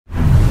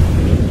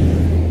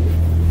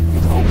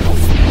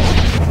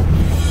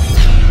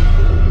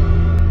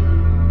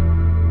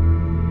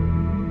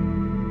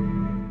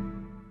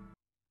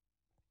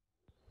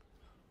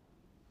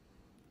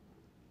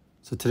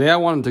So today I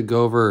wanted to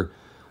go over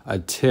a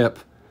tip.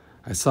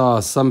 I saw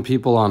some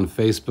people on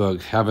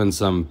Facebook having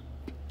some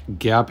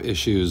gap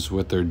issues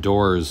with their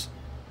doors.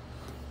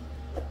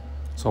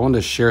 So I wanted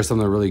to share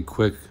something really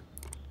quick,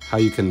 how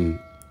you can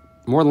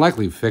more than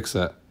likely fix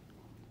it.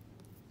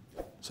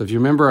 So if you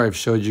remember, I've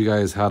showed you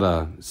guys how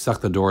to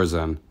suck the doors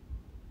in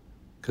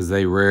because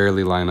they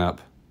rarely line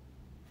up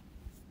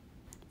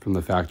from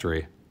the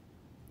factory.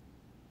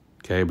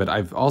 Okay, but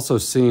I've also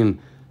seen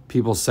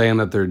people saying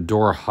that their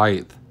door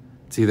height,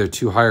 it's either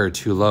too high or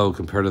too low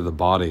compared to the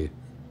body.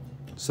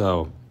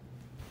 So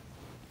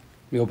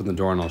let me open the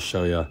door and I'll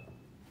show you.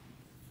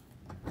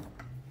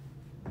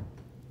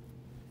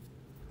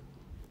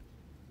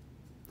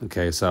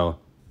 Okay, so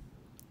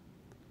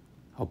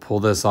I'll pull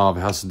this off. It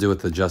has to do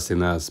with adjusting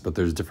this, but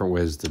there's different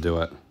ways to do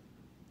it.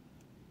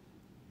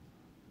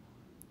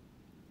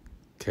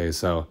 Okay,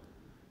 so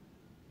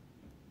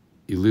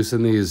you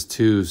loosen these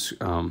two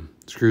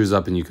screws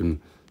up and you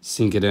can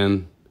sink it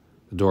in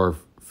the door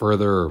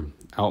further or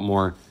out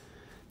more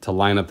to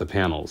line up the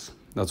panels.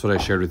 That's what I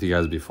shared with you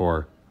guys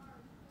before.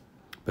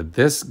 But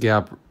this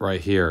gap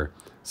right here,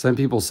 some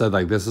people said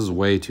like this is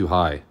way too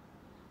high.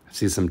 I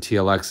see some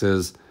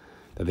TLXs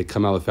that they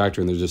come out of the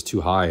factory and they're just too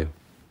high.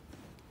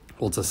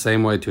 Well, it's the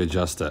same way to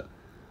adjust it.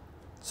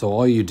 So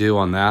all you do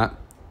on that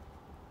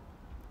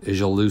is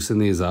you'll loosen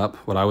these up.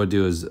 What I would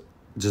do is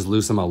just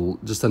loosen them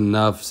just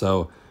enough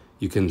so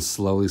you can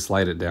slowly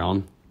slide it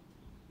down.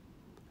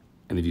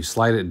 And if you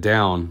slide it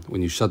down,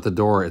 when you shut the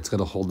door, it's going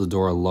to hold the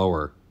door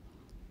lower.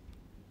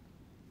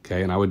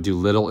 Okay, and I would do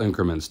little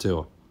increments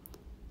too.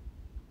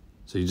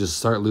 So you just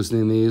start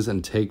loosening these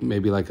and take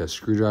maybe like a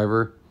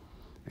screwdriver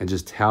and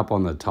just tap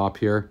on the top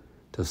here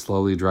to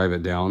slowly drive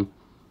it down.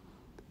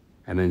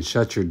 And then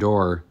shut your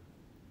door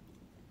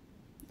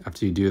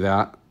after you do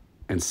that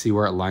and see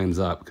where it lines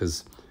up.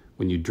 Because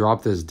when you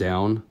drop this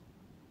down,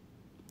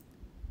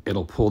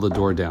 it'll pull the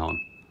door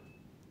down.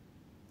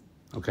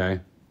 Okay?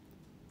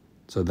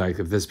 So like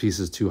if this piece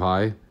is too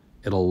high,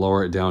 it'll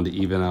lower it down to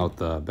even out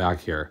the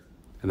back here.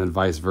 And then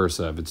vice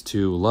versa. If it's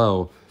too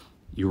low,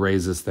 you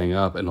raise this thing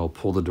up and it'll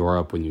pull the door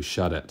up when you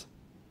shut it.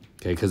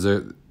 Okay, because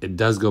it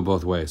does go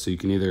both ways. So you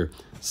can either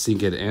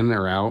sink it in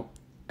or out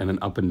and then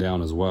up and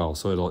down as well.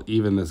 So it'll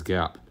even this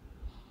gap.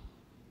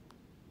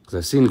 Because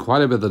I've seen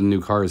quite a bit of the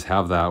new cars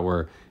have that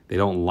where they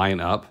don't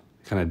line up,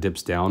 it kind of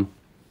dips down.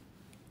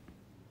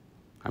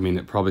 I mean,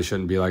 it probably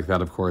shouldn't be like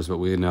that, of course, but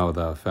we know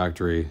the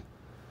factory,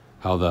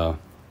 how the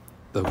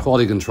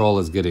quality control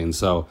is getting.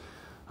 So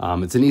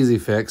it's an easy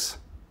fix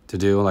to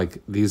do.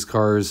 Like these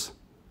cars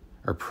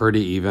are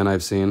pretty even,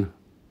 I've seen.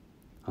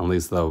 At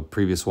least the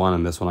previous one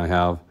and this one I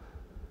have.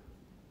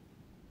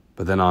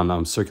 But then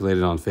on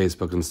circulated on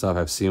Facebook and stuff,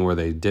 I've seen where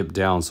they dip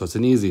down. So it's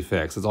an easy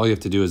fix. It's all you have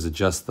to do is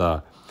adjust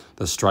the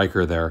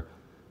striker there.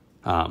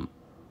 And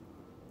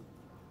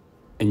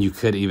you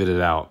could even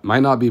it out.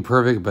 Might not be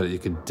perfect, but you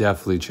could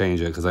definitely change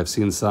it. Because I've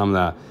seen some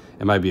that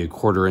it might be a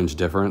 1/4 inch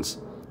difference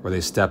where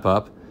they step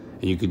up.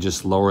 And you could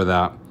just lower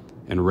that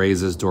and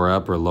raise this door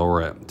up or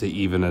lower it to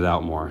even it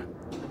out more.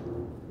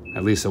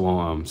 At least it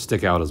won't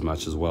stick out as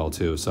much as well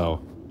too.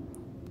 So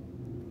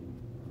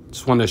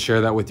just wanted to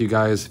share that with you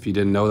guys if you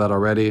didn't know that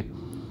already.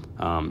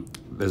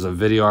 There's a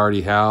video I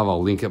already have.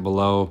 I'll link it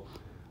below.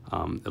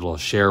 It'll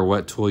share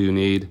what tool you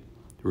need.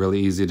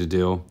 Really easy to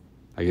do.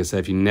 Like I said,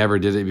 if you never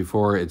did it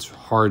before, it's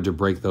hard to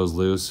break those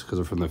loose because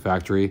they're from the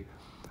factory.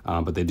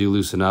 But they do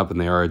loosen up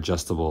and they are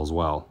adjustable as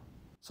well.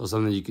 So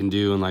something you can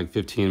do in like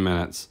 15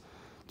 minutes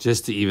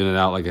just to even it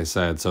out, like I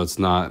said, so it's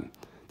not,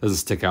 doesn't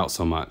stick out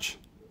so much.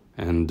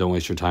 And don't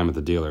waste your time at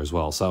the dealer as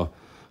well. So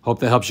hope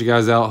that helps you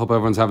guys out. Hope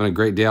everyone's having a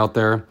great day out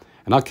there.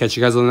 And I'll catch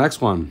you guys on the next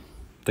one.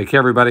 Take care,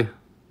 everybody.